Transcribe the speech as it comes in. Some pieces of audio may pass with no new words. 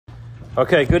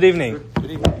Okay, good evening.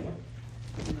 Good evening.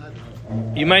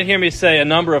 You might hear me say a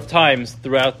number of times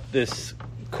throughout this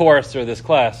course or this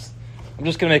class, I'm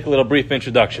just going to make a little brief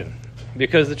introduction.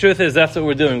 Because the truth is, that's what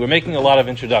we're doing. We're making a lot of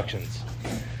introductions.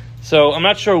 So I'm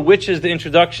not sure which is the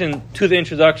introduction to the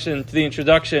introduction to the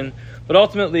introduction, but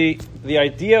ultimately the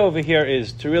idea over here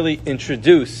is to really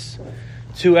introduce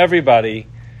to everybody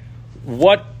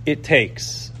what it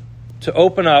takes to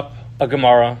open up a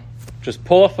Gemara. Just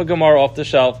pull off a Gemara off the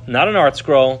shelf, not an art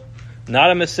scroll, not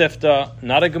a Mesifta,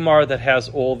 not a Gemara that has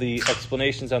all the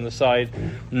explanations on the side,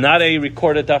 not a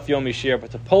recorded Daf Yomi Shir, but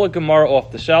to pull a Gemara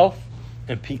off the shelf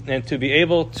and to be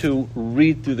able to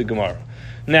read through the Gemara.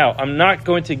 Now, I'm not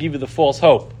going to give you the false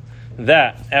hope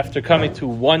that after coming to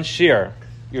one Shir,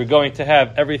 you're going to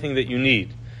have everything that you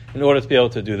need in order to be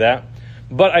able to do that.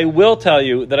 But I will tell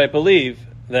you that I believe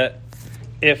that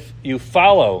if you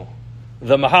follow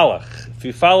the Mahalach, if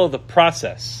you follow the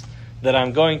process that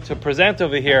I'm going to present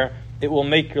over here, it will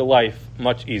make your life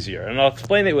much easier. And I'll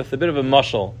explain it with a bit of a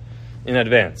mashal in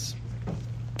advance.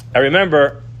 I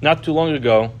remember not too long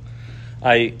ago,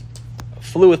 I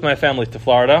flew with my family to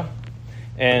Florida,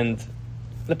 and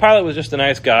the pilot was just a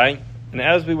nice guy. And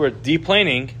as we were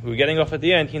deplaning, we were getting off at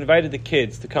the end, he invited the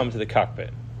kids to come to the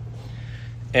cockpit.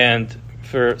 And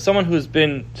for someone who's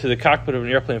been to the cockpit of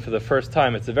an airplane for the first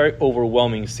time, it's a very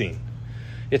overwhelming scene.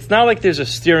 It's not like there's a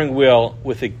steering wheel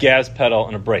with a gas pedal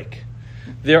and a brake.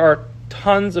 There are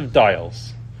tons of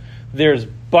dials. There's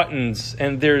buttons,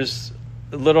 and there's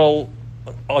little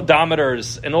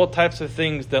odometers and all types of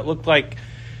things that look like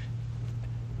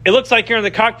you're in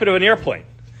the cockpit of an airplane.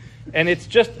 And it's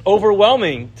just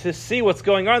overwhelming to see what's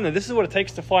going on there. This is what it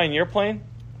takes to fly an airplane.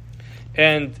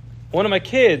 And one of my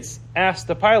kids asked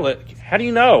the pilot, how do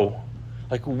you know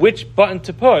which button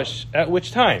to push at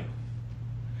which time?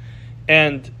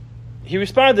 And he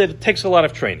responded, it takes a lot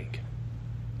of training.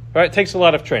 Right? It takes a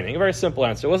lot of training. A very simple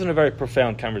answer. It wasn't a very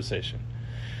profound conversation.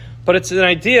 But it's an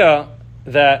idea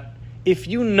that if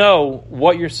you know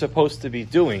what you're supposed to be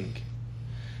doing,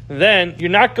 then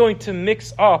you're not going to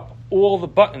mix up all the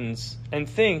buttons and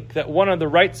think that one on the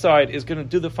right side is going to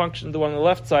do the function of the one on the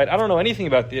left side. I don't know anything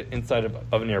about the inside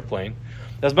of an airplane,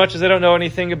 as much as I don't know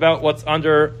anything about what's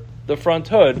under the front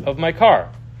hood of my car.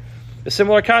 A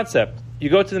similar concept. You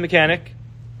go to the mechanic,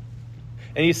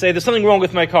 and you say, there's something wrong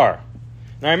with my car.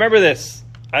 Now, I remember this.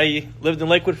 I lived in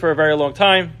Lakewood for a very long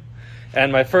time,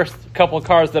 and my first couple of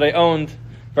cars that I owned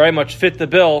very much fit the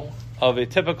bill of a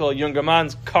typical younger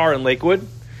man's car in Lakewood,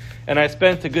 and I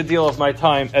spent a good deal of my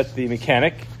time at the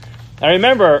mechanic. I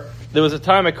remember there was a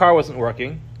time my car wasn't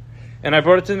working, and I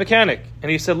brought it to the mechanic, and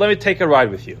he said, let me take a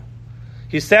ride with you.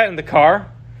 He sat in the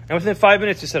car, and within 5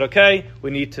 minutes he said, okay,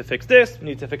 we need to fix this, we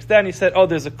need to fix that, and he said, oh,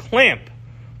 there's a clamp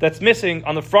that's missing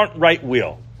on the front right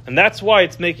wheel, and that's why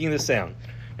it's making the sound.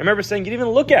 I remember saying, you didn't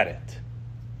even look at it.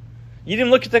 You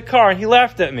didn't look at the car, and he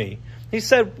laughed at me. He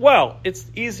said, well, it's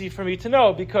easy for me to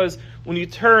know because when you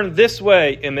turn this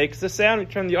way, it makes the sound. You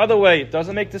turn the other way, it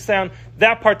doesn't make the sound.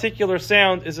 That particular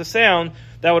sound is a sound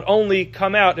that would only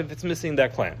come out if it's missing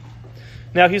that clamp.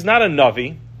 Now, he's not a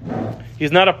Navi.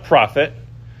 He's not a prophet.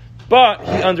 But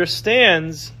he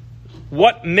understands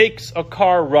what makes a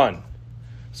car run.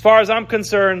 As far as I'm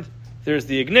concerned, there's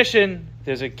the ignition,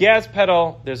 there's a gas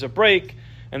pedal, there's a brake,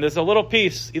 and there's a little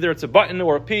piece, either it's a button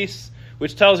or a piece,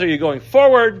 which tells you you're going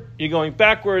forward, you're going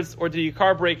backwards, or did your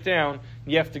car break down?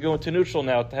 You have to go into neutral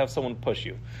now to have someone push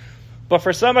you. But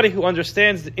for somebody who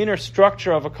understands the inner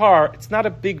structure of a car, it's not a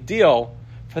big deal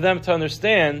for them to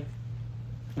understand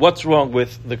what's wrong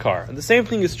with the car. And the same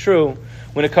thing is true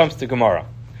when it comes to Gemara.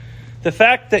 The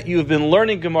fact that you've been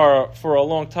learning Gemara for a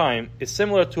long time is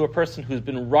similar to a person who's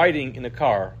been riding in a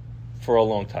car for a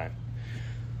long time.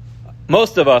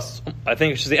 Most of us, I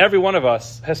think every one of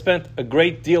us, has spent a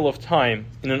great deal of time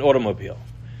in an automobile.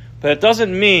 But it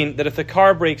doesn't mean that if the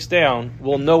car breaks down,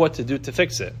 we'll know what to do to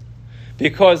fix it.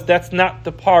 Because that's not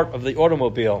the part of the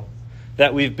automobile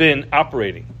that we've been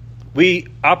operating. We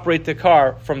operate the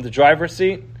car from the driver's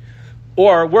seat,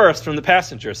 or worse, from the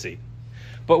passenger seat.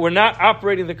 But we're not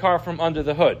operating the car from under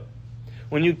the hood.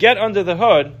 When you get under the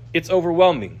hood, it's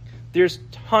overwhelming. There's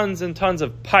tons and tons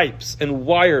of pipes and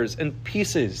wires and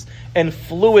pieces and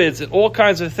fluids and all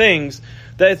kinds of things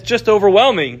that it's just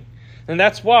overwhelming. And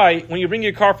that's why when you bring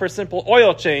your car for a simple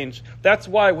oil change, that's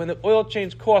why when the oil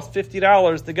change costs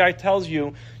 $50, the guy tells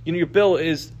you, your bill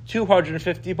is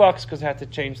 $250 because I had to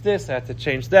change this, I had to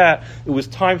change that. It was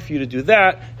time for you to do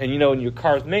that. And in your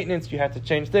car's maintenance, you had to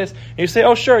change this. And you say,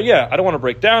 oh, sure, yeah, I don't want to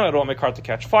break down. I don't want my car to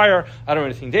catch fire. I don't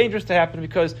want anything dangerous to happen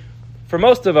because for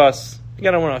most of us, I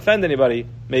don't want to offend anybody.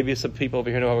 Maybe some people over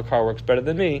here know how a car works better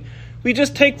than me. we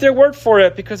just take their word for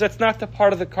it because that's not the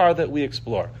part of the car that we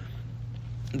explore.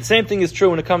 The same thing is true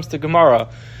when it comes to Gemara.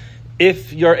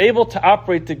 If you're able to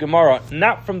operate the Gemara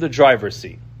not from the driver's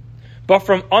seat, but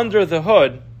from under the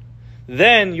hood,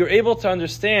 then you're able to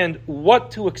understand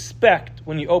what to expect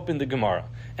when you open the Gemara.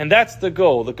 And that's the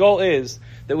goal. The goal is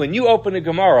that when you open a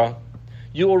Gemara,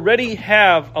 you already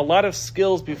have a lot of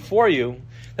skills before you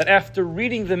that after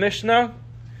reading the Mishnah,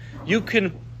 you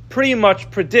can pretty much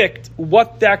predict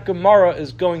what that Gemara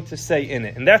is going to say in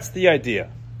it. And that's the idea.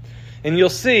 And you'll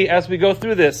see as we go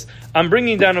through this, I'm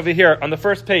bringing down over here on the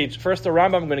first page, first the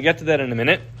Rambam, I'm going to get to that in a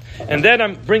minute. And then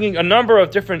I'm bringing a number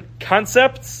of different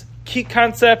concepts, key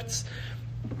concepts.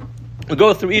 We'll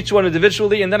go through each one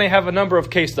individually, and then I have a number of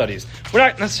case studies. We're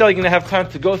not necessarily going to have time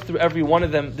to go through every one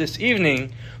of them this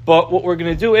evening, but what we're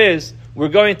going to do is we're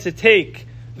going to take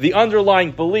the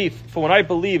underlying belief for what I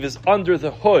believe is under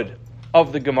the hood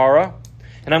of the Gemara,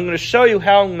 and I'm going to show you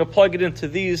how I'm going to plug it into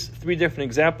these three different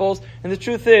examples. And the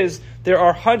truth is, there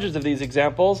are hundreds of these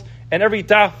examples, and every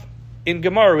daf in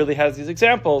Gemara really has these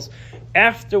examples.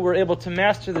 After we're able to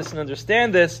master this and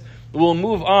understand this, we'll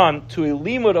move on to a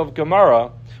limud of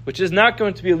Gemara, which is not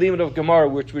going to be a limud of Gemara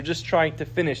which we're just trying to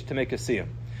finish to make a siyum.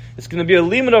 It's going to be a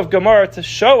limud of Gemara to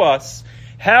show us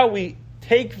how we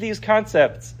take these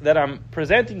concepts that I'm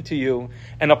presenting to you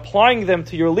and applying them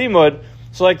to your limud,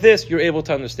 so like this, you're able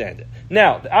to understand it.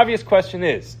 Now, the obvious question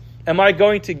is, am I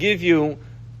going to give you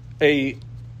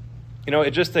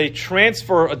just a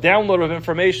transfer, a download of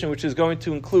information which is going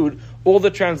to include all the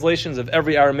translations of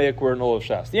every Aramaic word in all of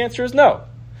Shas? The answer is no.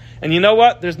 And you know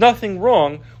what? There's nothing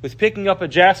wrong with picking up a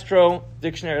Jastro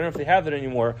dictionary. I don't know if they have it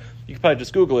anymore. You can probably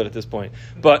just Google it at this point.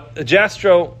 But a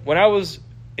Jastro, when I was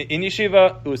in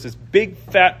yeshiva, it was this big,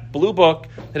 fat, blue book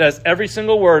that has every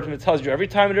single word, and it tells you every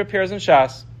time it appears in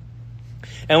Shas.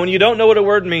 And when you don't know what a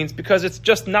word means, because it's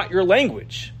just not your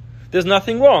language, there's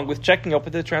nothing wrong with checking up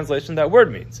what the translation that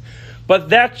word means. But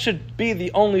that should be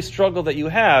the only struggle that you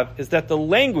have, is that the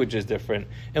language is different.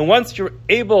 And once you're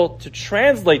able to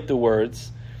translate the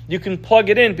words, you can plug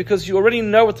it in because you already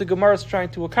know what the Gemara is trying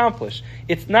to accomplish.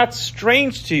 It's not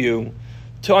strange to you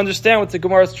to understand what the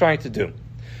Gemara is trying to do.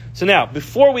 So now,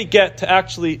 before we get to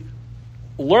actually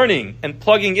learning and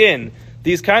plugging in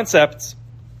these concepts,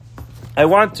 I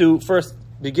want to first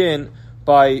begin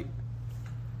by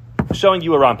showing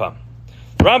you a Rambam.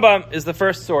 The Rambam is the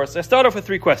first source. I start off with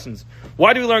three questions.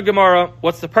 Why do we learn Gemara?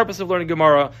 What's the purpose of learning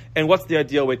Gemara? And what's the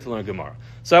ideal way to learn Gemara?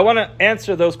 So I want to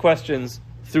answer those questions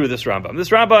through this Rambam. This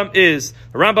Rambam is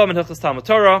a Rambam in Hilchos Talmud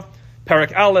Torah,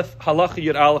 Perek Aleph, Halacha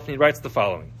Yud Aleph, and he writes the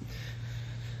following.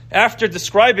 After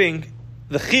describing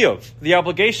the chiyuv, the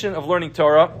obligation of learning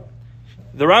Torah,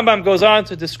 the Rambam goes on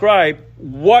to describe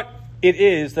what it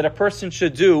is that a person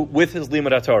should do with his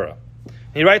limud HaTorah.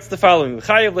 He writes the following: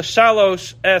 Chayav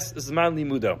l'shalosh es zman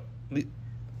limudo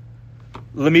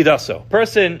limidaso.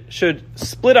 Person should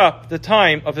split up the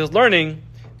time of his learning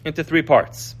into three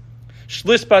parts.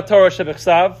 Shlish b'Torah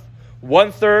shebechsav,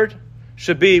 1/3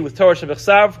 should be with Torah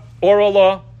shebechsav, oral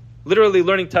law, literally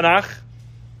learning Tanakh.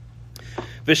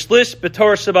 V'shlish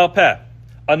b'Torah shebal peh,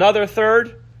 another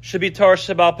third should be Torah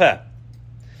shebal peh.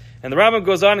 And the Rambam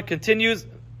goes on and continues: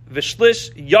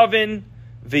 V'shlish yavin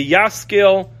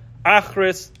v'yaskil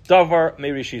achris davar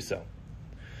merishiso.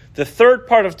 The third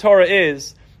part of Torah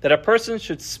is that a person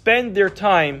should spend their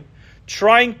time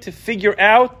trying to figure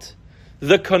out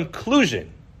the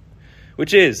conclusion,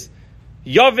 which is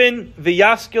Yavin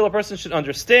v'yaskil. A person should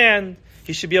understand.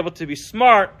 He should be able to be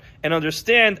smart and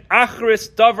understand achris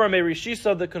davar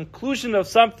merishiso, the conclusion of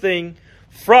something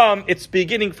from its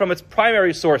beginning, from its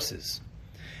primary sources.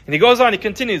 And he goes on, he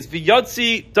continues,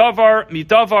 V'yodzi davar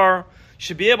midavar,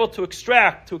 should be able to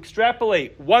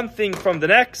extrapolate one thing from the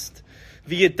next,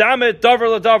 V'yedame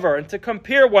davar ladavar, and to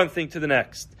compare one thing to the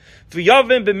next.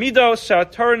 V'yavim b'midos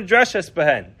sha'ator nidreshes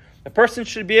behen. A person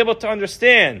should be able to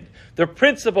understand the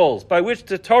principles by which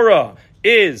the Torah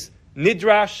is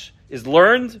nidrash, is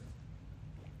learned,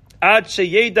 ad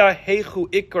sheyeda heichu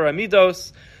ikar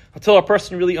amidos, until a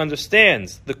person really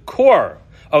understands the core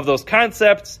of those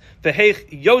concepts,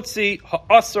 v'heich yotzi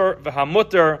ha'asar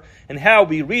v'hamutar, and how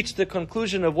we reach the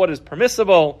conclusion of what is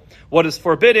permissible, what is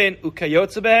forbidden,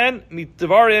 ukayotze behen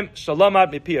mitvarim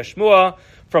shalamad mipi hashmua,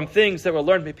 from things that were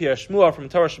learned mipi hashmua, from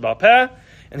Torah shebal peh.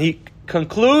 And he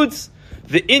concludes,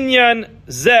 v'inyan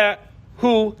zeh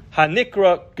hu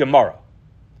hanikra Gemara.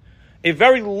 A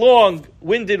very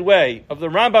long-winded way of the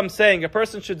Rambam saying a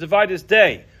person should divide his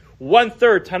day: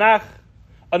 1/3 Tanakh,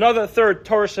 another third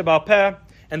Torah shebal peh,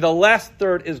 and the last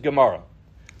third is Gemara.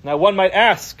 Now one might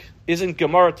ask, isn't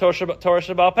Gemara Torah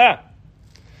shebal peh?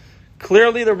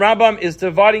 Clearly the Rambam is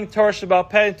dividing Torah shebal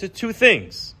peh into two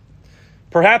things.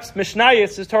 Perhaps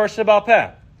Mishnayos is Torah Sheba'al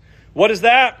Peh. What is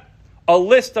that? A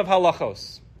list of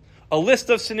halachos, a list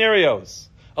of scenarios,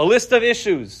 a list of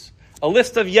issues, a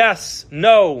list of yes,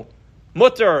 no,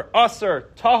 mutter, aser,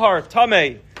 tahar,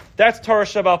 tameh. That's Torah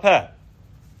Sheba'al Peh.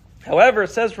 However,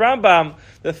 says Rambam,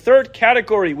 the third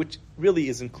category, which really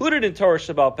is included in Torah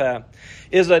Sheba'al Peh,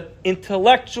 is an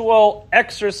intellectual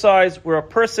exercise where a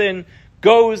person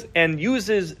goes and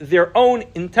uses their own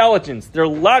intelligence, their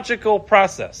logical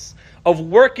process of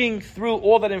working through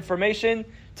all that information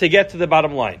to get to the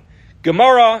bottom line.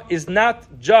 Gemara is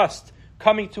not just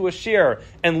coming to a shir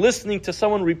and listening to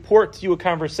someone report to you a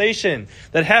conversation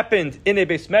that happened in a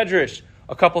Beis Medrash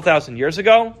a couple thousand years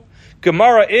ago.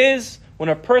 Gemara is when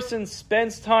a person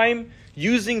spends time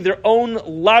using their own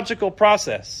logical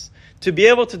process to be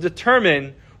able to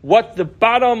determine what the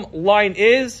bottom line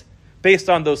is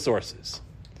based on those sources.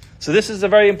 So this is a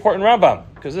very important Rambam,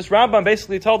 because this Rambam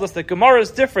basically told us that Gemara is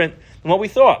different than what we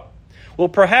thought. Well,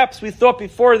 perhaps we thought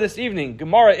before this evening,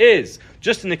 Gemara is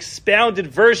just an expounded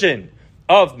version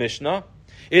of Mishnah.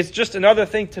 It's just another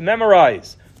thing to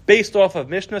memorize based off of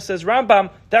Mishnah, says Rambam.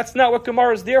 That's not what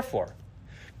Gemara is there for.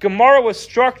 Gemara was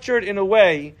structured in a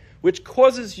way which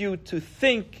causes you to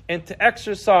think and to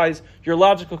exercise your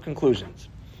logical conclusions.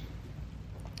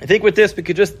 I think with this, we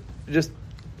could just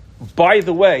by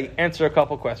the way, answer a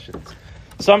couple questions.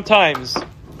 Sometimes,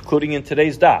 including in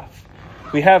today's daf,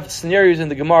 we have scenarios in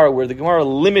the Gemara where the Gemara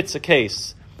limits a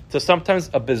case to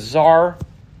sometimes a bizarre,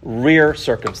 rare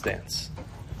circumstance.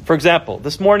 For example,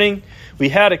 this morning we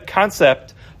had a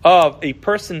concept of a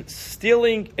person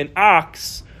stealing an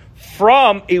ox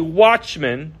from a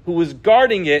watchman who was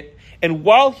guarding it, and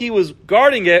while he was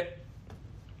guarding it,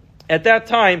 at that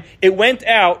time, it went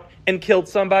out and killed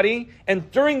somebody,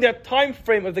 and during that time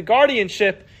frame of the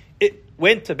guardianship, it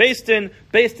went to Beis Din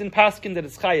paskin that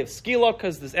it's chayav skila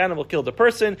because this animal killed a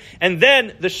person, and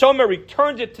then the shomer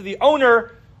returned it to the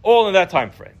owner all in that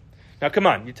time frame. Now come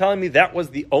on, you're telling me that was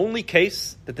the only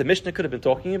case that the Mishnah could have been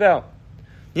talking about?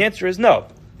 The answer is no.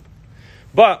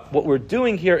 But what we're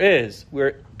doing here is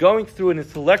we're going through an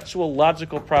intellectual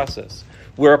logical process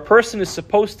where a person is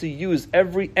supposed to use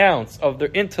every ounce of their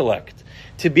intellect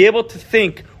to be able to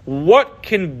think what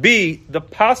can be the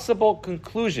possible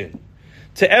conclusion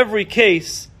to every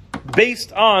case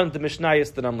based on the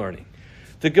Mishnayos that I'm learning.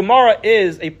 The Gemara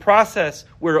is a process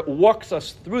where it walks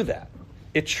us through that.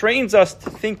 It trains us to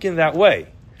think in that way.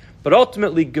 But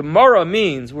ultimately, Gemara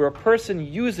means where a person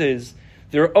uses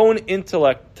their own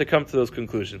intellect to come to those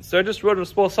conclusions. So I just wrote a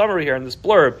small summary here in this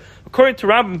blurb. According to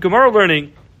Rambam, Gemara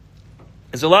learning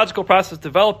is a logical process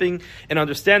developing and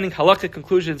understanding halakhic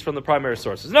conclusions from the primary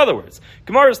sources. In other words,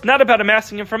 Gemara is not about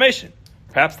amassing information.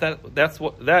 Perhaps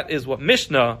that is what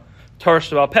Mishnah, Torah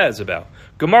Sheba'al Peh, is about.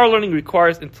 Gemara learning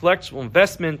requires intellectual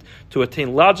investment to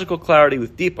attain logical clarity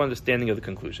with deep understanding of the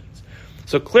conclusions.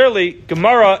 So clearly,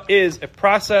 Gemara is a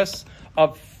process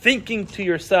of thinking to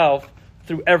yourself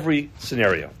through every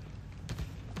scenario.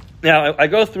 Now, I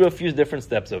go through a few different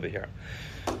steps over here.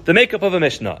 The makeup of a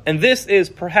Mishnah. And this is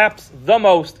perhaps the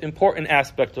most important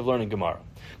aspect of learning Gemara.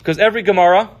 Because every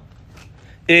Gemara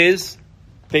is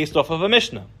based off of a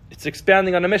Mishnah. It's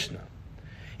expanding on a Mishnah.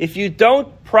 If you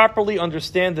don't properly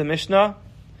understand the Mishnah,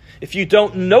 if you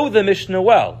don't know the Mishnah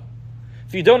well,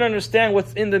 if you don't understand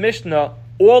what's in the Mishnah,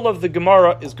 all of the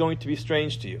Gemara is going to be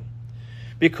strange to you.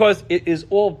 Because it is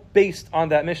all based on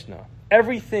that Mishnah.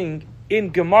 Everything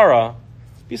in Gemara,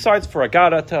 besides for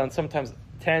Agadata and sometimes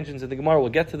tangents in the Gemara, we'll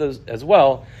get to those as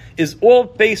well, is all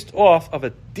based off of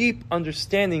a deep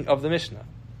understanding of the Mishnah.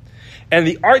 And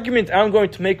the argument I'm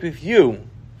going to make with you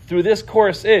through this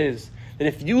course is that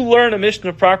if you learn a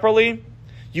Mishnah properly,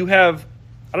 you have,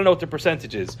 I don't know what the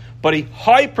percentage is, but a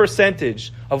high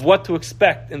percentage of what to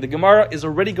expect in the Gemara is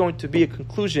already going to be a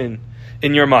conclusion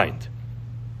in your mind.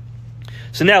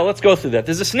 So now let's go through that.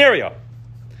 There's a scenario.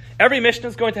 Every Mishnah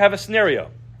is going to have a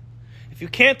scenario. If you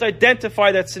can't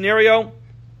identify that scenario,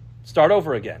 start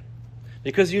over again.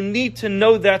 Because you need to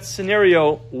know that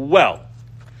scenario well.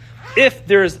 If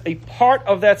there's a part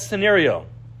of that scenario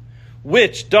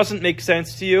which doesn't make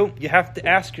sense to you, you have to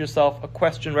ask yourself a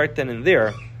question right then and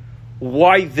there.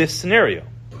 Why this scenario?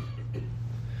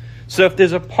 So if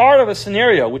there's a part of a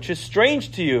scenario which is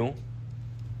strange to you,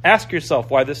 ask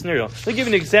yourself why this scenario. Let me give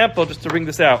you an example just to bring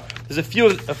this out. There's a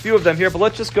few of them here, but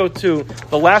let's just go to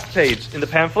the last page in the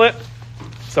pamphlet.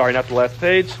 Sorry, not the last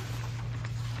page.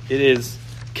 It is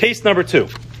case number 2.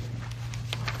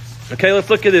 Okay, let's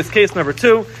look at this case number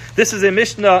 2. This is a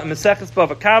Mishnah in Maseches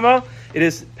Bava Kama. It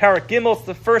is Parak Gimel. It's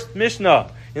the first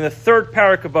Mishnah in the third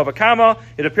parak of Bava Kama.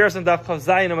 It appears in Daf Chav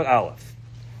Zayin Amud Aleph.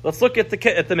 Let's look at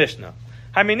the Mishnah.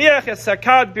 Haminiach es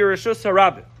sakad birishus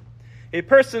harabim. a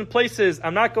person places,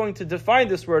 I'm not going to define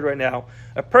this word right now,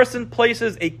 a person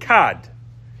places a kad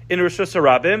in Rosh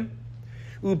Hashanah,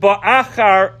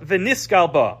 uba'achar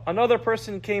v'niskal ba. Another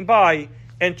person came by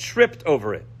and tripped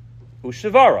over it.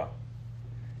 Ushivara.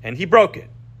 And he broke it.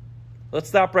 Let's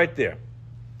stop right there.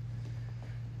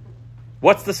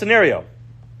 What's the scenario?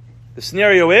 The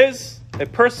scenario is a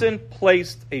person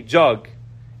placed a jug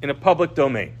in a public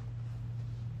domain.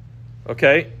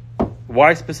 Okay?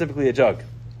 Why specifically a jug?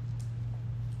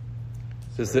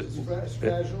 It's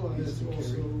fragile and it's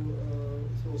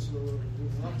also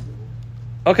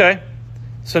okay.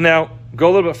 So now, go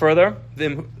a little bit further.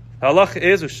 The halach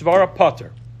is ushvara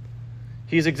potter.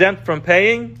 He's exempt from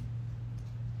paying.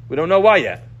 We don't know why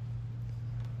yet.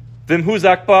 Vimhu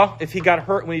zakba, if he got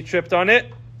hurt when he tripped on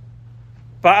it.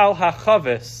 Ba'al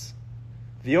hachavis,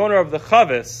 the owner of the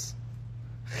chavis,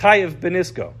 chayiv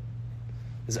benisko,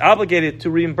 is obligated to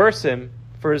reimburse him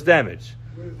for his damage.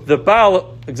 The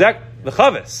Baal, the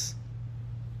chavis.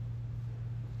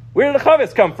 Where did the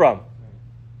chavis come from?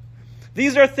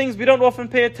 These are things we don't often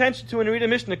pay attention to when we read a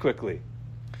Mishnah quickly.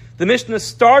 The Mishnah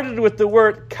started with the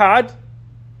word kad,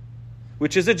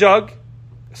 which is a jug,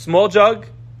 a small jug,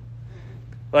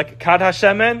 like kad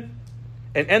hashemen,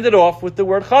 and ended off with the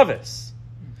word chavis.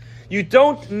 You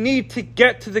don't need to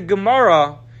get to the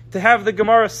Gemara to have the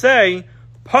Gemara say,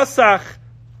 Pasach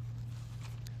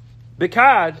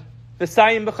bekad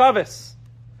v'sayim b'chavis.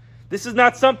 This is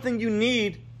not something you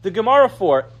need the Gemara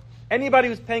for. Anybody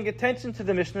who's paying attention to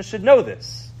the Mishnah should know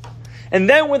this. And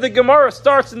then when the Gemara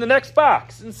starts in the next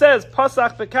box and says,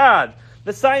 Pasach bekad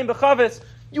v'sayim b'chavis,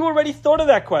 you already thought of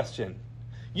that question.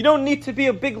 You don't need to be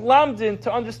a big lamdin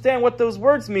to understand what those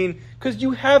words mean, because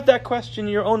you have that question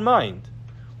in your own mind.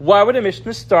 Why would a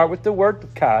Mishnah start with the word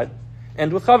kad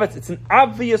and with chavetz? It's an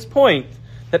obvious point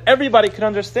that everybody can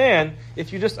understand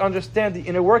if you just understand the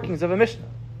inner workings of a Mishnah.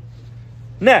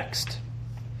 Next,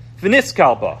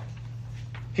 v'niskalba.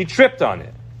 He tripped on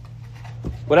it.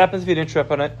 What happens if he didn't trip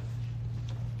on it?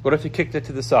 What if he kicked it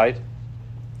to the side?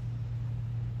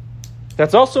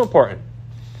 That's also important.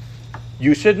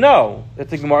 You should know that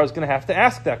the Gemara is going to have to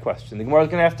ask that question. The Gemara is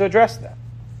going to have to address that.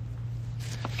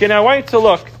 Okay, now I want you to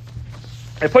look.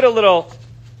 I put a little,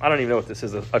 I don't even know what this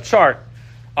is, a chart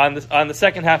on the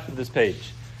second half of this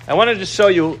page. I wanted to show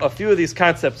you a few of these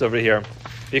concepts over here,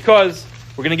 because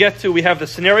we're going to get to, we have the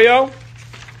scenario,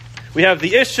 we have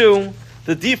the issue,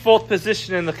 the default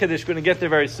position in the Chiddush. We're going to get there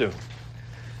very soon.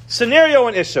 Scenario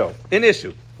and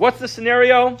issue. What's the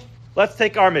scenario? Let's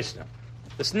take our Mishnah.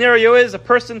 The scenario is a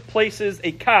person places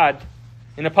a kad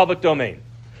in a public domain.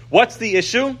 What's the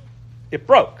issue? It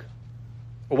broke.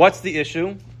 What's the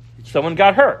issue? Someone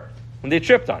got hurt when they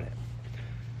tripped on it.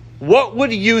 What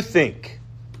would you think?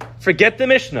 Forget the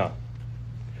Mishnah.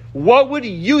 What would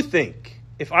you think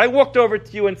if I walked over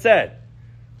to you and said,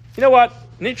 you know what?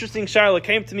 An interesting shayla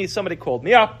came to me. Somebody called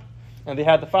me up, and they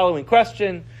had the following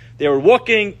question. They were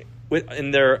walking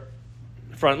in their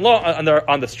front lawn,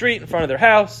 on the street in front of their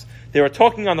house. They were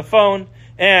talking on the phone,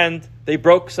 and they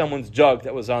broke someone's jug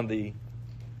that was on the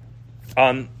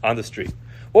street.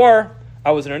 Or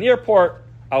I was in an airport.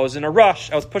 I was in a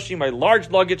rush. I was pushing my large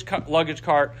luggage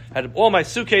cart. I had all my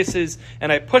suitcases,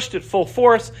 and I pushed it full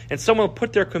force, and someone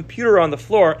put their computer on the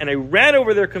floor, and I ran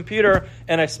over their computer,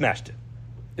 and I smashed it.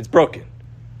 It's broken.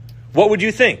 What would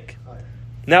you think?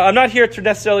 Now, I'm not here to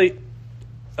necessarily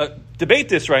debate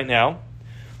this right now,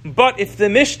 but if the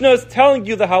Mishnah is telling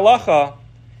you the halacha,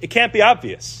 it can't be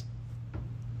obvious.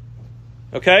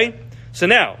 Okay? So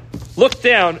now, look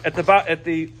down at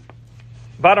the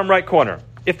bottom right corner.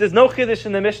 If there's no chiddush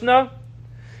in the Mishnah,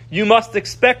 you must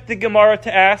expect the Gemara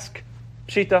to ask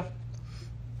pshita.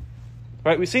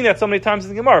 Right? We've seen that so many times in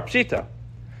the Gemara, pshita.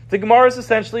 The Gemara is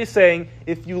essentially saying,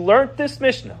 if you learned this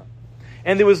Mishnah,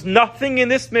 and there was nothing in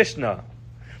this Mishnah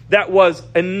that was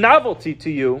a novelty to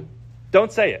you,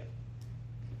 don't say it.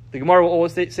 The Gemara will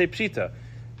always say pshita.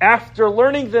 After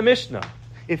learning the Mishnah,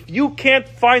 if you can't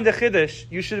find the chiddush,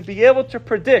 you should be able to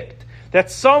predict that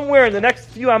somewhere in the next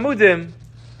few amudim,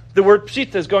 the word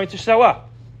pshita is going to show up.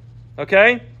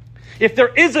 Okay? If there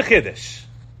is a chiddush,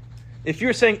 if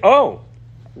you're saying, oh,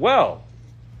 well,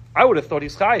 I would have thought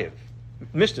he's chayiv.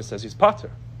 Mishnah says he's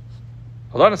pater.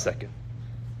 Hold on a second.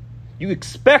 You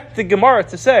expect the Gemara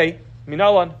to say,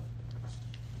 minalan,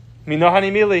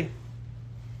 minahani mili,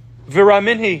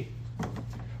 viraminhi.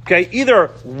 Okay, either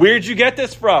where'd you get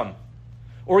this from?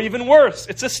 Or even worse,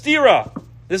 it's a stira.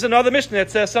 There's another Mishnah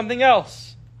that says something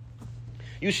else.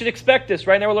 You should expect this.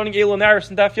 Right now we're learning Elul Naris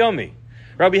and Daf Yomi.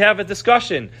 Right, we have a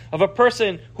discussion of a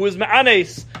person who is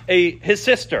ma'anes, his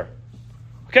sister.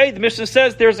 Okay, the Mishnah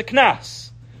says there's a knas.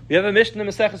 We have a Mishnah in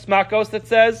Maseches Makos that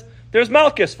says there's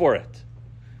malchus for it.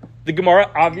 The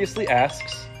Gemara obviously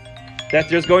asks that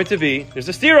there's a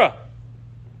stira.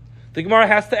 The Gemara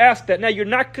has to ask that. Now, you're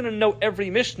not going to know every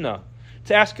Mishnah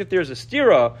to ask if there's a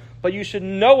stira, but you should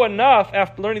know enough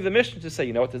after learning the Mishnah to say,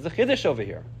 you know what, there's a chiddush over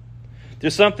here.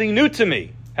 There's something new to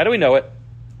me. How do we know it?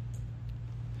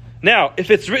 Now, if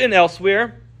it's written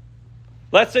elsewhere,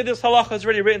 let's say this halacha is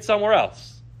already written somewhere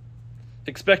else.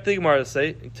 Expect the Gemara to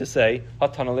say,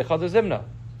 Hatana lechad zimna.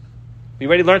 We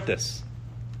already learned this.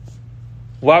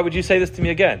 Why would you say this to me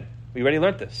again? We already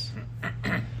learned this.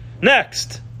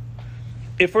 Next,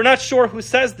 if we're not sure who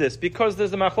says this, because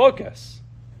there's a machlokas,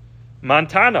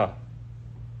 Mantana,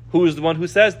 who is the one who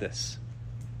says this?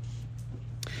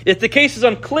 If the case is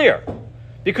unclear,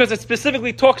 because it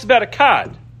specifically talks about a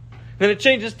kad, then it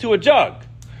changes to a jug.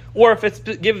 Or if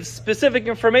it gives specific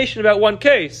information about one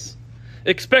case,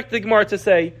 expect the Gemara to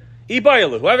say,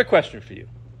 Ibayalu, I have a question for you.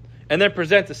 And then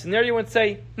present a scenario and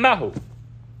say, Mahu,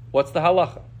 what's the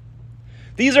halacha?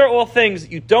 These are all things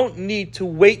you don't need to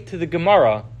wait to the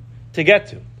Gemara to get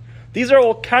to. These are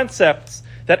all concepts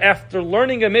that after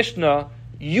learning a Mishnah,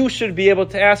 you should be able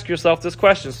to ask yourself this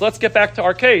question. So let's get back to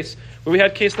our case, where we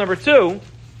had case number 2.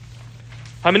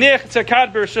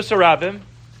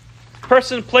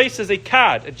 Person places a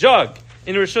kad, a jug,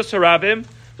 in Rishus Harabim.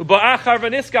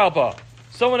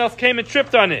 Someone else came and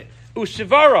tripped on it.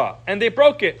 Ushivara, and they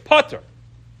broke it. Potter.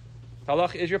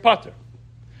 Halach is your potter.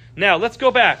 Now, let's go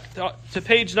back to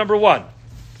page number 1.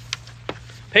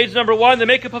 Page number 1, the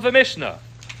makeup of a Mishnah.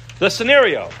 The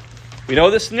scenario. We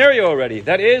know the scenario already.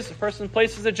 That is, a person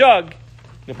places a jug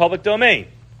in the public domain.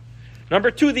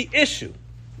 Number 2, the issue.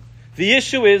 The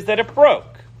issue is that it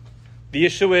broke. The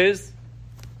issue is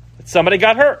that somebody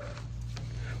got hurt.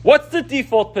 What's the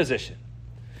default position?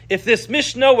 If this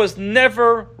Mishnah was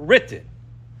never written,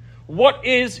 what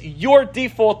is your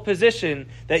default position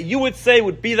that you would say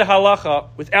would be the halacha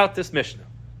without this Mishnah?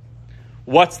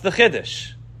 What's the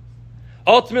chiddush?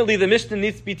 Ultimately, the Mishnah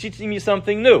needs to be teaching you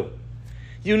something new.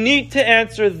 You need to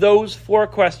answer those 4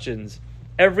 questions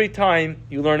every time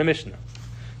you learn a Mishnah.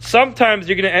 Sometimes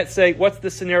you're going to say, what's the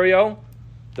scenario?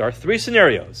 There are 3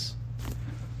 scenarios.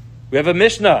 We have a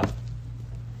Mishnah.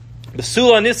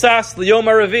 Besula nisas liyom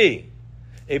haravi.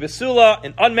 A besula,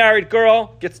 an unmarried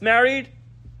girl, gets married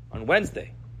on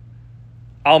Wednesday.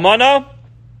 Almana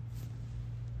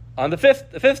on the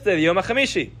fifth day, the Yom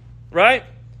HaChamishi. Right?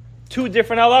 2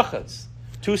 different halachas.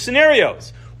 2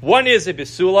 scenarios. One is a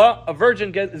besula, a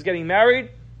virgin is getting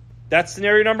married. That's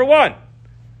scenario number 1.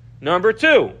 Number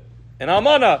 2, an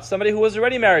almana, somebody who was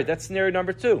already married. That's scenario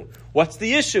number 2. What's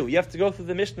the issue? You have to go through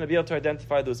the Mishnah to be able to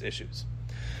identify those issues.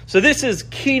 So this is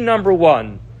key number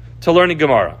 1 to learning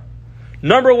Gemara.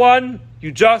 Number 1,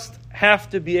 you just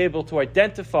have to be able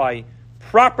to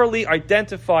properly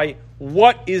identify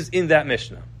what is in that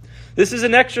Mishnah. This is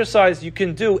an exercise you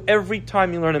can do every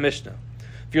time you learn a Mishnah.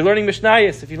 If you're learning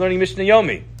Mishnayos, if you're learning Mishnah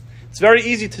Yomi, it's very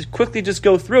easy to quickly just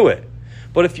go through it.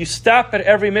 But if you stop at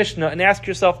every Mishnah and ask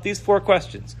yourself these 4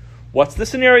 questions, what's the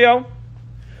scenario?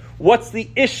 What's the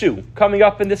issue coming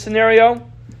up in this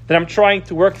scenario that I'm trying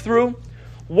to work through?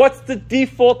 What's the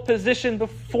default position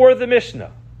before the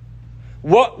Mishnah?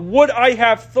 What would I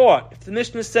have thought if the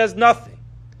Mishnah says nothing?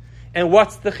 And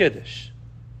what's the chiddush?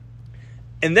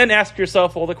 And then ask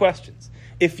yourself all the questions.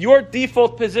 If your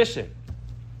default position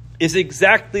is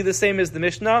exactly the same as the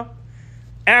Mishnah,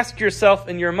 ask yourself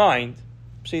in your mind,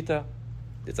 Pshita,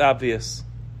 it's obvious.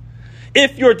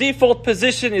 If your default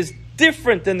position is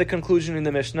different than the conclusion in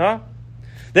the Mishnah,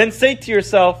 then say to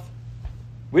yourself,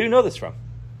 where do you know this from?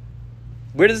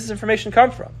 Where does this information come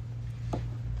from?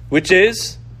 Which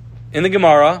is, in the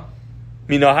Gemara,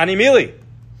 Minahani Mili,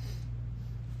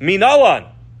 Minalan,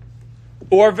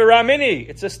 or Viramini,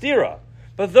 it's a stira.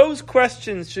 But those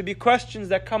questions should be questions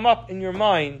that come up in your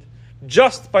mind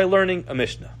just by learning a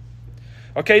Mishnah.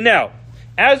 Okay, now,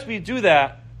 as we do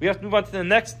that, we have to move on to the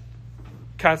next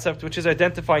concept, which is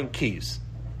identifying keys.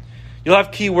 You'll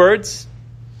have keywords.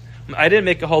 I didn't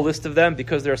make a whole list of them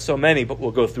because there are so many, but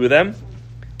we'll go through them.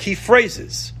 Key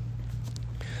phrases.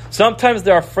 Sometimes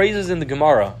there are phrases in the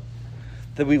Gemara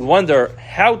that we wonder,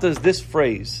 how does this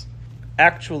phrase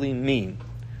actually mean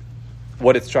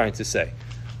what it's trying to say?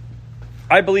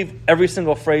 I believe every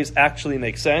single phrase actually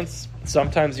makes sense.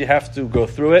 Sometimes you have to go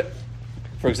through it.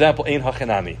 For example, Ein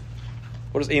Hachanami.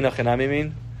 What does Ein Hachanami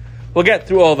mean? We'll get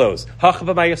through all those.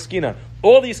 Hachava Mayaskina.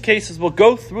 All these cases, we'll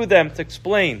go through them to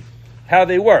explain how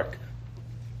they work.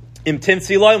 Im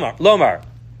Tinsi Lomar.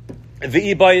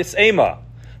 V'i Bayis Ema.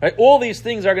 Right? All these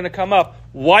things are going to come up.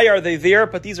 Why are they there?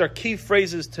 But these are key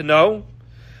phrases to know.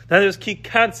 Then there's key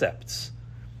concepts.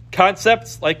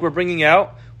 Concepts like we're bringing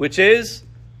out, which is,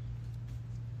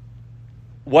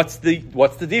 what's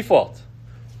the default?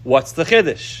 What's the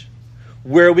chiddush?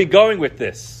 Where are we going with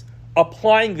this?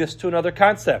 Applying this to another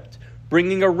concept,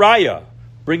 bringing a raya,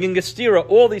 bringing a stira.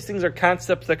 All these things are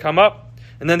concepts that come up,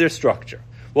 and then there's structure.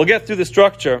 We'll get through the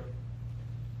structure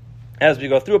as we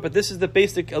go through it, but this is the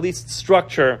basic, at least,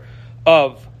 structure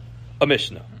of a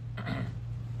Mishnah.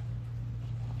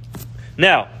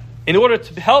 Now, in order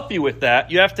to help you with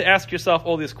that, you have to ask yourself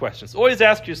all these questions. Always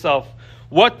ask yourself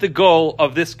what the goal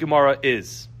of this Gemara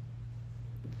is.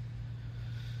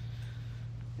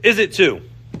 Is it to,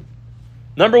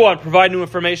 number one, provide new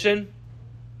information?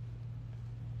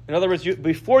 In other words,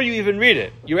 before you even read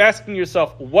it, you're asking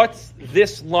yourself, what's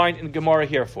this line in Gemara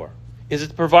here for? Is it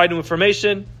to provide new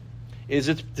information? Is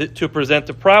it to present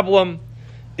a problem?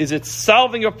 Is it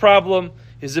solving a problem?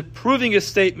 Is it proving a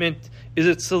statement? Is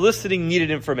it soliciting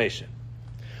needed information?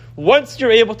 Once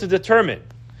you're able to determine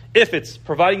if it's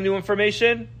providing new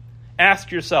information,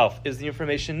 ask yourself, is the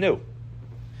information new?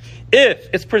 If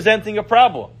it's presenting a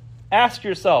problem, ask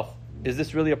yourself, is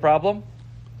this really a problem?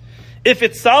 If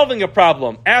it's solving a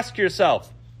problem, ask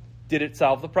yourself, did it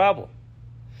solve the problem?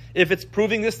 If it's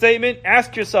proving the statement,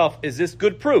 ask yourself, is this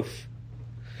good proof?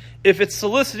 If it's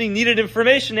soliciting needed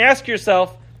information, ask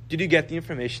yourself, did you get the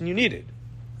information you needed?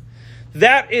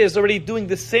 That is already doing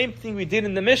the same thing we did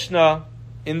in the Mishnah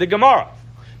in the Gemara.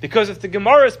 Because if the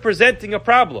Gemara is presenting a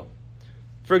problem,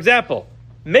 for example,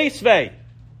 Meisvei,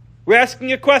 we're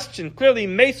asking a question. Clearly,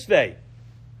 Meisvei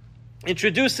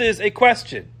introduces a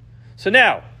question. So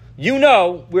now, you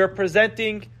know we're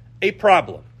presenting a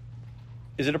problem.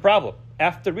 Is it a problem?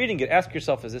 After reading it, ask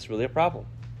yourself, is this really a problem?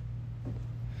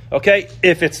 Okay,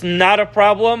 if it's not a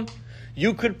problem,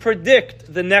 you could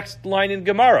predict the next line in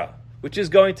Gemara, which is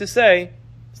going to say,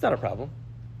 it's not a problem.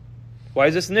 Why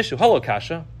is this an issue? Hello,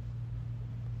 Kasha.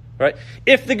 Right?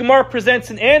 If the Gemara presents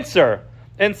an answer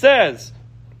and says,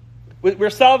 we're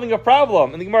solving a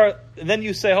problem, and the Gemara, and then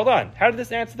you say, hold on, how did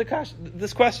this answer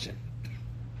this question?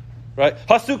 Right?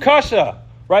 Hasukasha,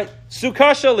 right?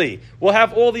 Sukashali. We'll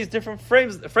have all these different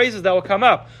phrases that will come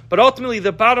up. But ultimately,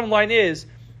 the bottom line is,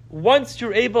 once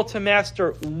you're able to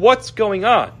master what's going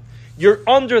on, you're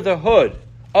under the hood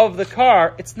of the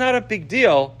car, it's not a big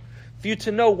deal for you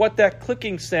to know what that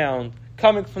clicking sound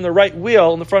coming from the right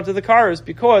wheel in the front of the car is,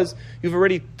 because you've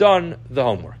already done the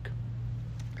homework.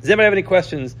 Does anybody have any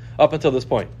questions up until this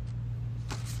point?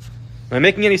 Am I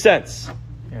making any sense?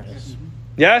 Yes.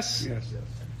 Yes? Yes.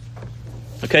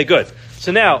 Okay, good.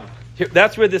 So now,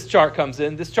 that's where this chart comes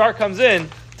in. This chart comes in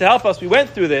to help us. We went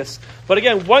through this. But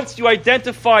again, once you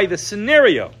identify the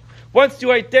scenario, once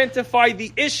you identify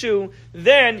the issue,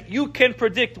 then you can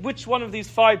predict which one of these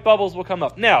 5 bubbles will come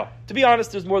up. Now, to be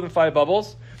honest, there's more than 5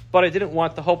 bubbles, but I didn't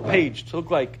want the whole page to look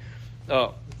like,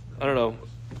 a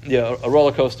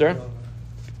roller coaster.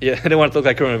 Yeah, I didn't want it to look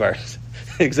like coronavirus.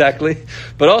 Exactly.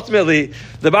 But ultimately,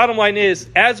 the bottom line is,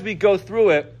 as we go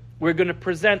through it, we're going to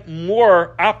present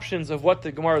more options of what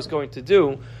the Gemara is going to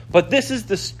do. But this is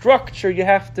the structure you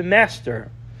have to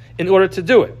master in order to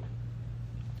do it.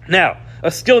 Now,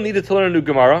 a skill needed to learn a new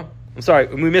Gemara. I'm sorry,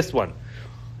 we missed one.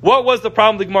 What was the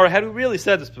problem with the Gemara? Had we really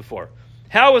said this before?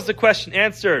 How was the question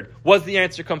answered? Was the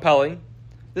answer compelling?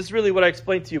 This is really what I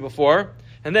explained to you before.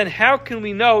 And then how can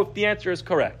we know if the answer is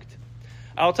correct?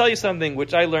 I'll tell you something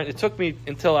which I learned. It took me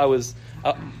until I was...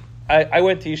 I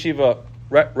went to yeshiva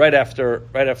right after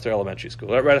elementary school,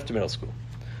 right after middle school.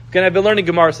 Again, I've been learning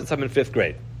Gemara since I'm in 5th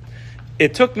grade.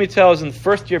 It took me till I was in the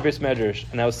first year of Beis Medrash,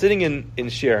 and I was sitting in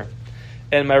Shir,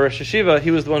 and my Rosh Hashiva,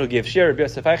 he was the one who gave Shir, Rabbi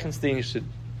Yosef Eichenstein. He should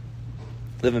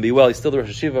live and be well. He's still the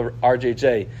Rosh Hashiva,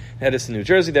 RJJ, in Edison, New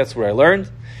Jersey. That's where I learned.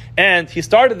 And he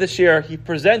started this year, he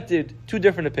presented 2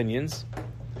 different opinions,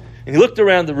 and he looked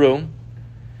around the room,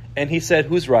 and he said,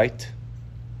 who's right?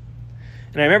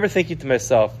 And I remember thinking to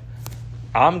myself,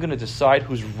 I'm going to decide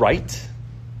who's right?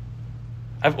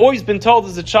 I've always been told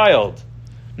as a child,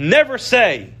 never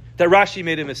say that Rashi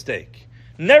made a mistake.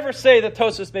 Never say that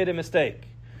Tosfos made a mistake.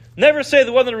 Never say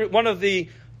that one of the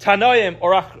Tanoim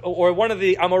or one of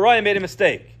the Amoraim made a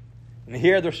mistake. And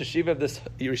here the Rosh Hashiva of this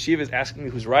yeshiva is asking me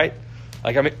who's right.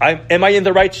 Like, am I in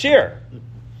the right shir?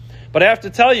 But I have to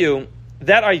tell you,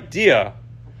 that idea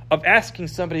of asking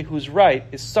somebody who's right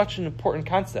is such an important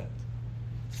concept.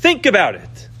 Think about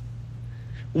it.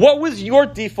 What was your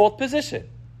default position?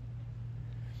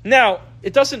 Now,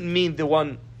 it doesn't mean the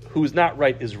one who's not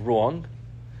right is wrong.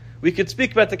 We could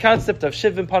speak about the concept of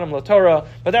Shivim Panim LaTorah,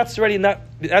 but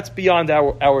that's beyond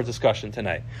our discussion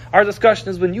tonight. Our discussion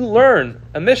is when you learn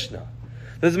a Mishnah,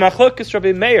 there's Machlokes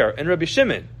Rabbi Meir and Rabbi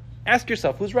Shimon. Ask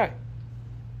yourself, who's right?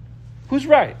 Who's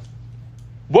right?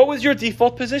 What was your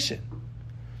default position?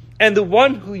 And the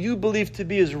one who you believe to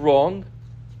be is wrong,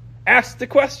 Ask the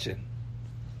question.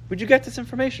 Where'd you get this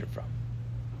information from?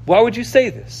 Why would you say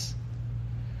this?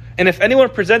 And if anyone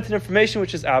presented information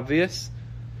which is obvious,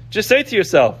 just say to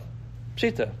yourself,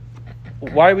 Pshita,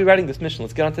 why are we writing this mission?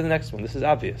 Let's get on to the next one. This is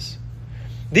obvious.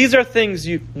 These are things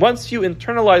once you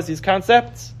internalize these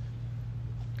concepts,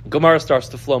 Gemara starts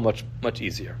to flow much, much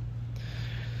easier.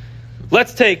 We're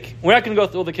not going to go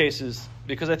through all the cases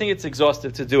because I think it's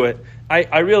exhaustive to do it.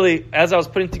 I really, as I was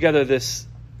putting together this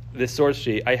source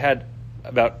sheet, I had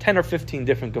about 10 or 15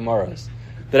 different Gemaras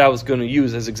that I was going to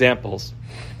use as examples.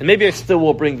 And maybe I still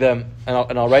will bring them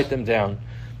and I'll write them down,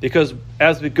 because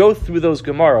as we go through those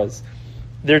Gemaras,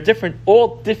 they're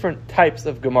all different types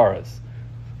of Gemaras.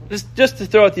 Just to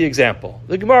throw out the example,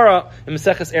 the Gemara in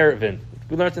Maseches Eruvin,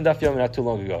 we learned in Daf Yomi not too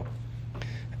long ago,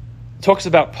 talks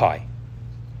about pi,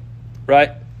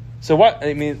 right? So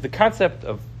the concept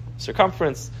of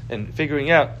circumference and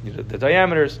figuring out the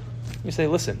diameters, you say,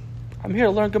 listen, I'm here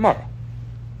to learn Gemara.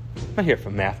 I'm not here for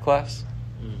math class.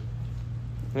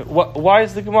 Why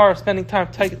is the Gemara spending time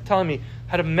telling me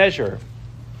how to measure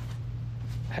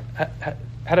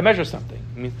something?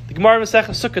 I mean, the Gemara in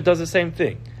Maseches Sukkah does the same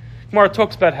thing. Gemara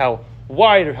talks about how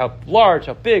wide or how large,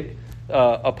 how big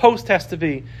a post has to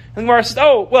be. And the Gemara says,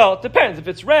 oh, well, it depends if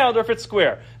it's round or if it's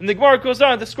square. And the Gemara goes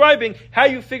on describing how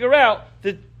you figure out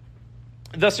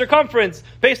the circumference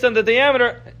based on the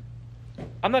diameter.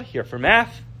 I'm not here for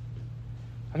math.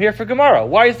 I'm here for Gemara.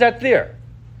 Why is that there?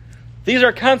 These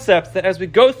are concepts that as we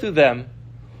go through them,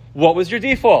 what was your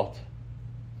default?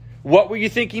 What were you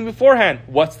thinking beforehand?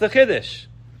 What's the Chiddush?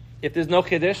 If there's no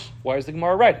Chiddush, why does the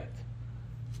Gemara write it?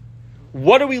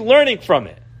 What are we learning from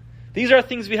it? These are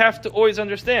things we have to always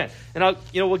understand. And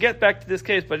we'll get back to this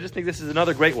case, but I just think this is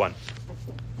another great one.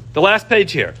 The last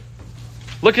page here.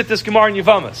 Look at this Gemara in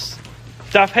Yevamos.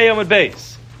 Daf Hey Amud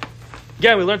Beis.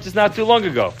 Again, we learned this not too long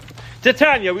ago.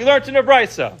 Titania, we learned in a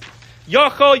Brisa.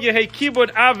 Yachol Yehei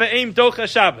Kibud Av Ve'em Docha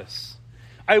Shabbos.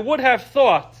 I would have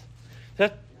thought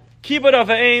that Kibud Av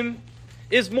Ve'em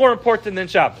is more important than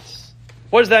Shabbos.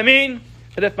 What does that mean?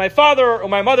 That if my father or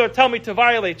my mother tell me to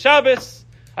violate Shabbos,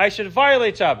 I should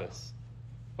violate Shabbos.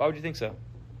 Why would you think so?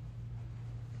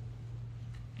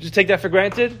 Just take that for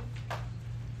granted?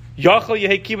 Yachol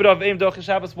Yehei Kibud Av Ve'em Docha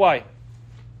Shabbos. Why?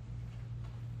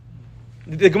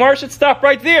 The Gemara should stop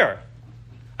right there.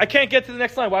 I can't get to the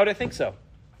next line. Why would I think so?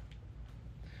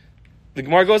 The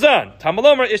Gemara goes on.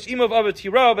 Tamalomar ish imov avet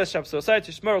hirav eshabsosai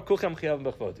tishmaro kuchem chiyav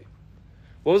b'chvodi.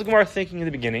 What was the Gemara thinking in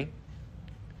the beginning?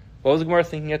 What was the Gemara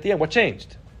thinking at the end? What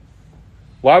changed?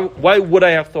 Why would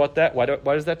I have thought that? Why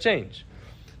does that change?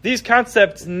 These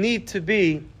concepts need to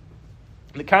be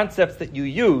the concepts that you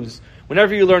use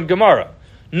whenever you learn Gemara.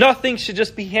 Nothing should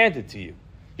just be handed to you.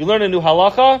 You learn a new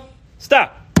halacha,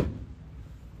 stop.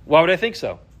 Why would I think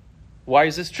so? Why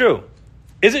is this true?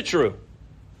 Is it true?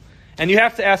 And you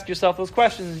have to ask yourself those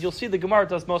questions, and you'll see the Gemara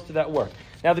does most of that work.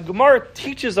 Now, the Gemara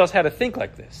teaches us how to think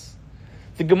like this.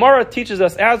 The Gemara teaches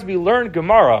us, as we learn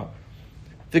Gemara,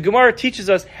 the Gemara teaches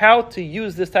us how to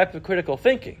use this type of critical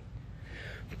thinking.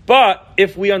 But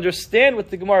if we understand what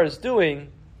the Gemara is doing,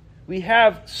 we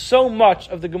have so much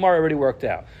of the Gemara already worked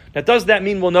out. Now, does that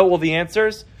mean we'll know all the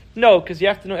answers? No, because you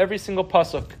have to know every single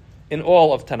pasuk in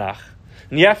all of Tanakh.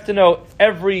 And you have to know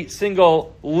every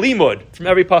single limud from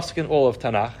every pasuk in all of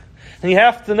Tanakh. And you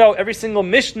have to know every single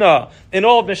Mishnah in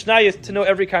all of Mishnayos to know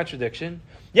every contradiction.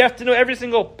 You have to know every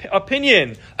single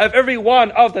opinion of every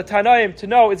one of the Tanaim to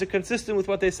know is it consistent with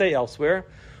what they say elsewhere.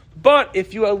 But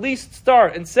if you at least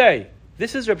start and say,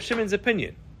 this is Reb Shimon's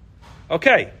opinion.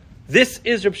 Okay, this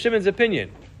is Reb Shimon's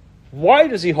opinion. Why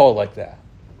does he hold like that?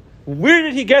 Where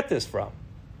did he get this from?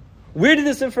 Where did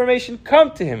this information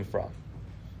come to him from?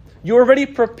 You're already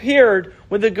prepared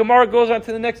when the Gemara goes on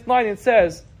to the next line and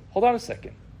says, hold on a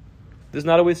second. This is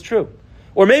not always true.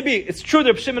 Or maybe it's true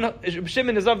that Reb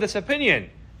Shimon is of this opinion.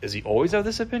 Is he always of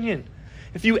this opinion?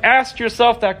 If you ask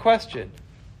yourself that question,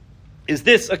 is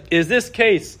this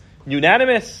case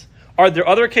unanimous? Are there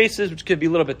other cases which could be a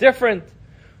little bit different?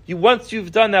 Once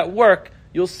you've done that work,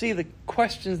 you'll see the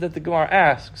questions that the Gemara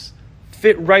asks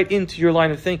fit right into your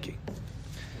line of thinking.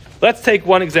 Let's take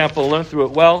one example and learn through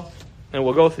it well, and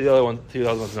we'll go through the other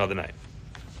ones another night.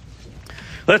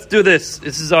 Let's do this.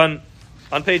 This is on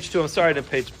page 2. I'm sorry to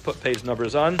put page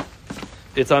numbers on.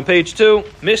 It's on page 2.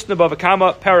 Mishnah Bava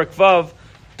Kama, Parak Vav,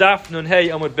 Daf Nun Hey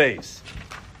Amud Beis.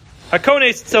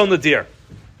 Hakones Tzon Nadir.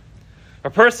 A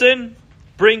person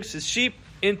brings his sheep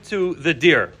into the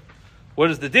deer. What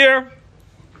is the deer?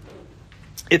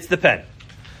 It's the pen.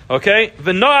 Okay?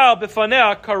 V'noal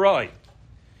b'fanea karoi.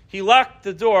 He locked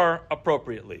the door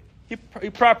appropriately. He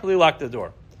properly locked the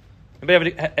door.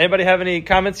 Anybody have any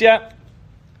comments yet?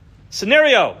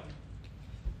 Scenario.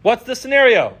 What's the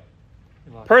scenario?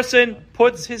 Person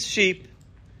puts his sheep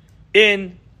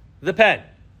in the pen.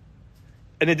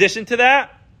 In addition to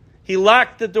that, he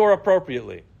locked the door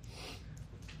appropriately.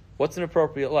 What's an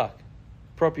appropriate lock?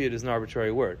 Appropriate is an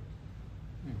arbitrary word.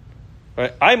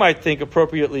 Right? I might think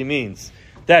appropriately means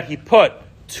that he put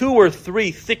 2 or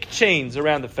 3 thick chains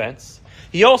around the fence.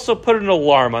 He also put an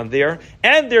alarm on there,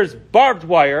 and there's barbed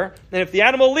wire, and if the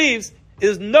animal leaves,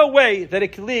 there's no way that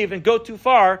it can leave and go too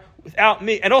far without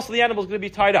me, and also the animal's going to be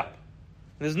tied up.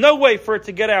 There's no way for it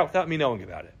to get out without me knowing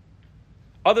about it.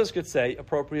 Others could say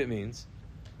appropriate means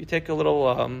you take a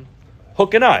little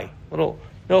hook and eye,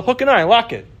 hook and eye,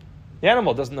 lock it. The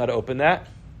animal doesn't know how to open that.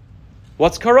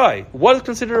 What's karai? What is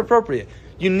considered appropriate?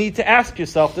 You need to ask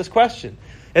yourself this question.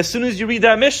 As soon as you read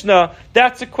that Mishnah,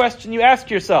 that's a question you ask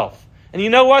yourself. And you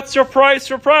know what? Surprise,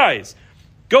 surprise.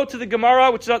 Go to the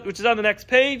Gemara, which is on the next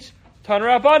page. Tan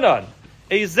Rabbanan.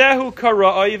 Ezehu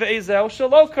karai ve'ezehu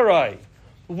shelo karai.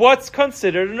 What's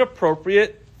considered an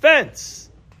appropriate fence?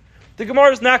 The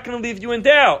Gemara is not going to leave you in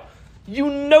doubt. You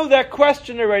know that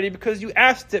question already because you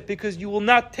asked it, because you will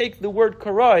not take the word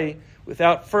karai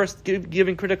without first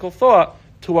giving critical thought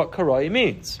to what karai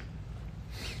means.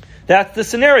 That's the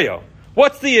scenario.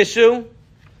 What's the issue?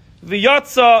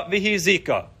 V'yatsa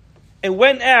v'hizika. It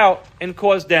went out and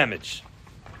caused damage.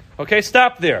 Okay,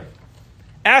 stop there.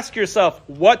 Ask yourself,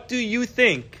 what do you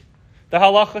think the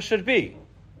halacha should be?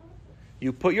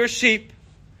 You put your sheep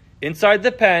inside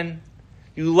the pen,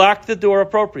 you lock the door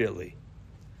appropriately.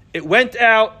 It went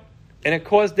out and it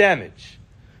caused damage.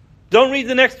 Don't read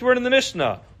the next word in the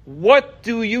Mishnah. What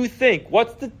do you think?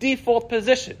 What's the default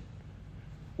position?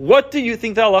 What do you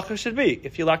think the halacha should be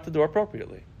if you lock the door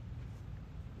appropriately?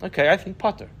 Okay, I think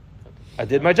pater. I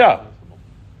did my job.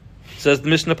 Says the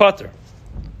Mishnah pater.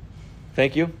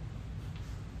 Thank you.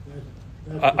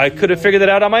 I could have figured it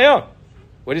out on my own.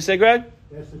 What do you say, Greg?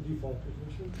 That's the default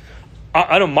position.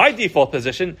 I know my default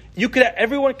position.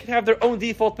 Everyone can have their own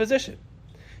default position.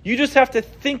 You just have to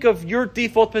think of your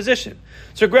default position.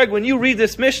 So, Greg, when you read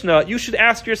this Mishnah, you should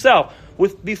ask yourself,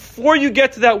 before you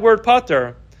get to that word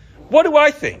pater, what do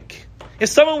I think? If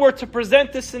someone were to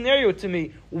present this scenario to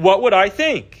me, what would I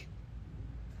think?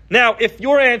 Now, if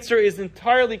your answer is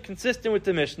entirely consistent with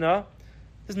the Mishnah,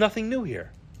 there's nothing new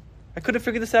here. I could have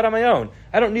figured this out on my own.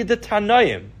 I don't need the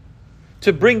Tanaim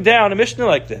to bring down a Mishnah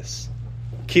like this.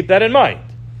 Keep that in mind.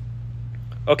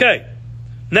 Okay,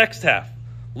 next half.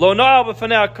 Lo na'al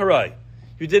b'fanei karai.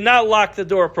 You did not lock the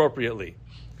door appropriately.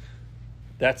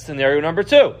 That's scenario number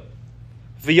 2.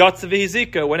 V'yatsa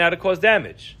v'hizika, went out to cause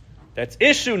damage. That's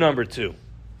issue number 2.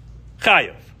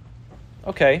 Chayav.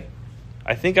 Okay,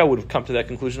 I think I would have come to that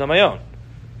conclusion on my own.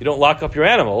 You don't lock up your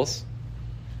animals,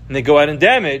 and they go out and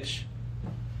damage,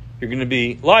 you're going to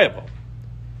be liable.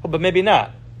 Oh, but maybe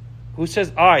not. Who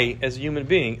says I, as a human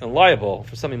being, am liable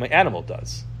for something my animal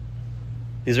does?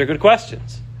 These are good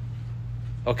questions.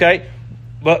 Okay?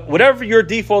 But whatever your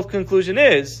default conclusion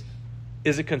is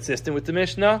it consistent with the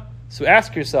Mishnah? So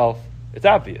ask yourself, it's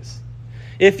obvious.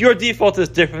 If your default is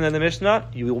different than the Mishnah,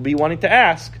 you will be wanting to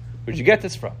ask, where'd you get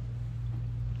this from?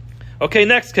 Okay,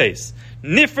 next case.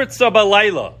 Nifritza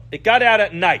balayla. It got out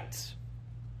at night.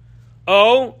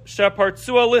 Oh,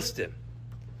 shapartsua listim.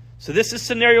 So this is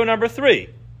scenario number 3.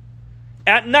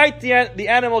 At night, the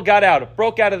animal got out. It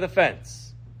broke out of the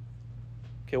fence.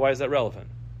 Okay, why is that relevant?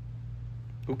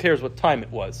 Who cares what time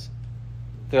it was?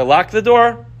 Did I lock the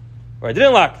door or I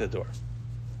didn't lock the door?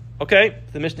 Okay,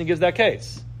 the Mishnah gives that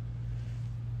case.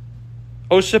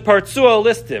 O shepartsua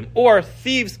listim, or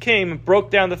thieves came and broke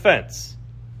down the fence.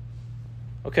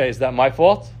 Okay, is that my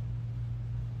fault?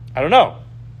 I don't know.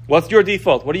 What's your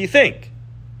default? What do you think?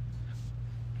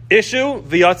 Issue,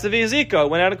 v'yatsa v'yazika,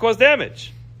 went out and caused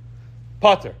damage.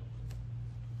 Pater.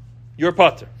 You're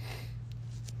pater.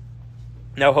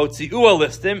 Now, hotzi'ua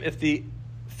listim, if the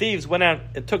thieves went out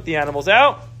and took the animals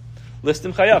out,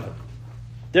 listim chayavim.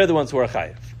 They're the ones who are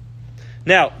chayav.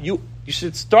 Now, you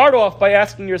should start off by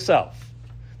asking yourself,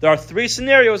 there are 3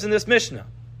 scenarios in this Mishnah.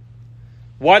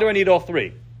 Why do I need all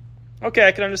 3? Okay,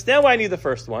 I can understand why I need the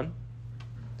first one.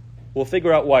 We'll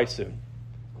figure out why soon.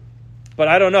 But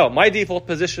I don't know. My default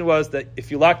position was that if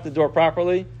you lock the door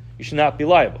properly, you should not be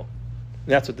liable.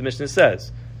 And that's what the Mishnah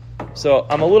says. So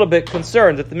I'm a little bit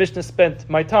concerned that the Mishnah spent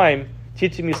my time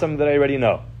teaching me something that I already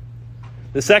know.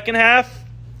 The second half,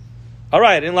 all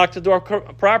right, I didn't lock the door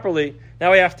properly,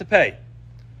 now I have to pay.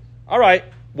 All right,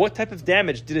 what type of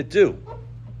damage did it do?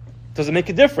 Does it make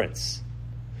a difference?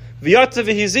 V'yatsa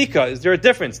v'hizika, is there a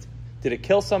difference? Did it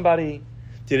kill somebody?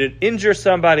 Did it injure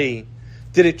somebody?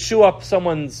 Did it chew up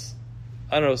someone's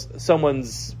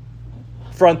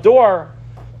front door?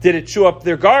 Did it chew up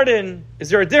their garden? Is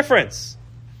there a difference?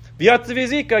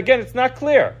 V'yatzavizika, again, it's not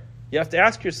clear. You have to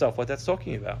ask yourself what that's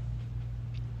talking about.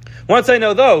 Once I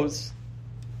know those,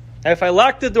 if I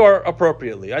lock the door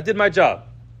appropriately, I did my job,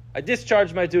 I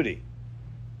discharged my duty,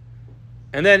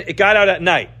 and then it got out at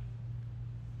night.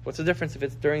 What's the difference if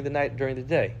it's during the night, during the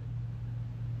day?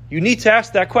 You need to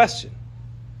ask that question.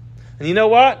 And you know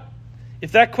what?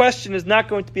 If that question is not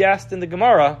going to be asked in the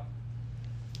Gemara,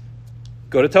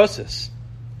 go to Tosas.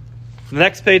 The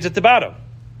next page at the bottom.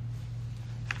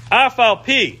 Afal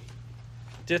pi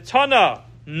detana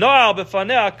noal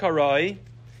befanea karoi.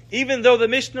 Even though the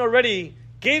Mishnah already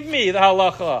gave me the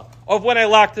halacha of when I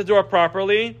lock the door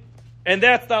properly, and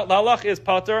that's the halacha is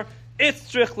pater,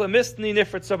 it's trich lemisni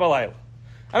nifrit sabalayla.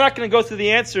 I'm not going to go through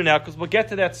the answer now because we'll get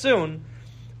to that soon.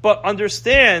 But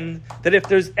understand that if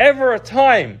there's ever a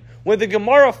time when the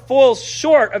Gemara falls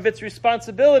short of its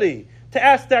responsibility to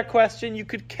ask that question, you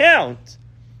could count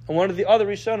on one of the other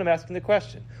Rishonim asking the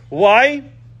question. Why?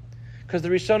 Because the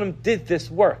Rishonim did this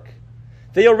work.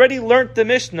 They already learned the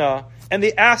Mishnah and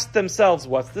they asked themselves,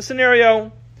 what's the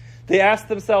scenario? They asked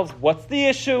themselves, what's the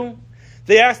issue?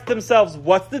 They asked themselves,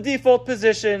 what's the default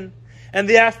position? And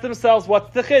they asked themselves,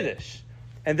 what's the Chiddush?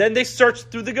 And then they searched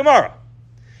through the Gemara.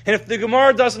 And if the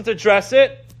Gemara doesn't address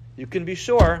it, you can be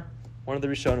sure one of the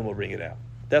Rishonim will bring it out.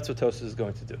 That's what Tosas is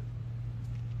going to do.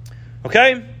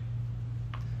 Okay?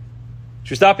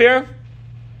 Should we stop here?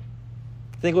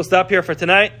 I think we'll stop here for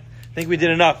tonight. I think we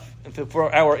did enough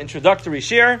for our introductory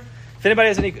share. If anybody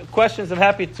has any questions, I'm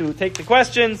happy to take the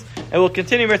questions. And we'll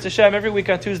continue Mirz Hashem every week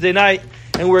on Tuesday night.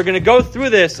 And we're going to go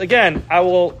through this. Again, I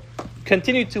will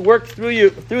continue to work through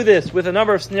this with a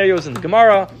number of scenarios in the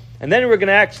Gemara. And then we're going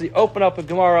to actually open up a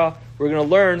Gemara. We're going to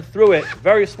learn through it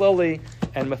very slowly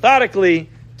and methodically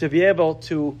to be able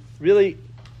to really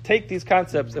take these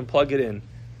concepts and plug it in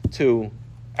to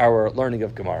our learning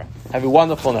of Gemara. Have a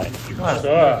wonderful night.